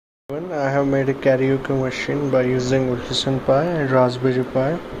I have made a karaoke machine by using Wolfson Pi and Raspberry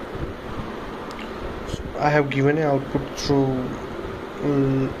Pi. I have given an output through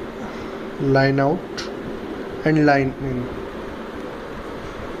line out and line in.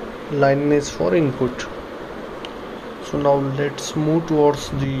 Line in is for input. So now let's move towards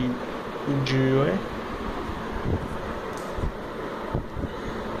the GUI.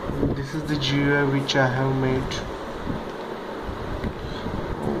 This is the GUI which I have made.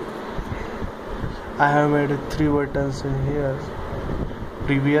 I have made 3 buttons in here: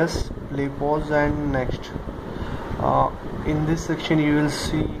 previous, play, pause and next. In this section you will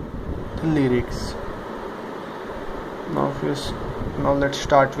see the lyrics. Now let's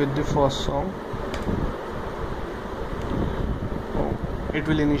start with the first song. It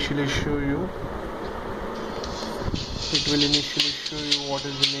will initially show you what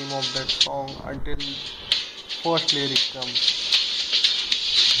is the name of that song until first lyric comes.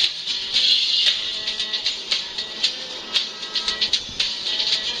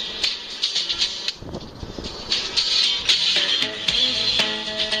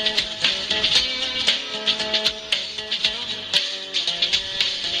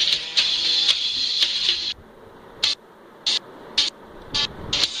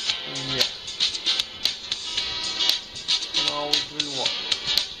 Now it will work.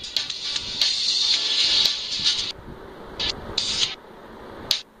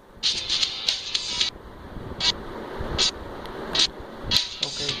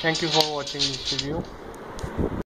 Okay, thank you for watching this video.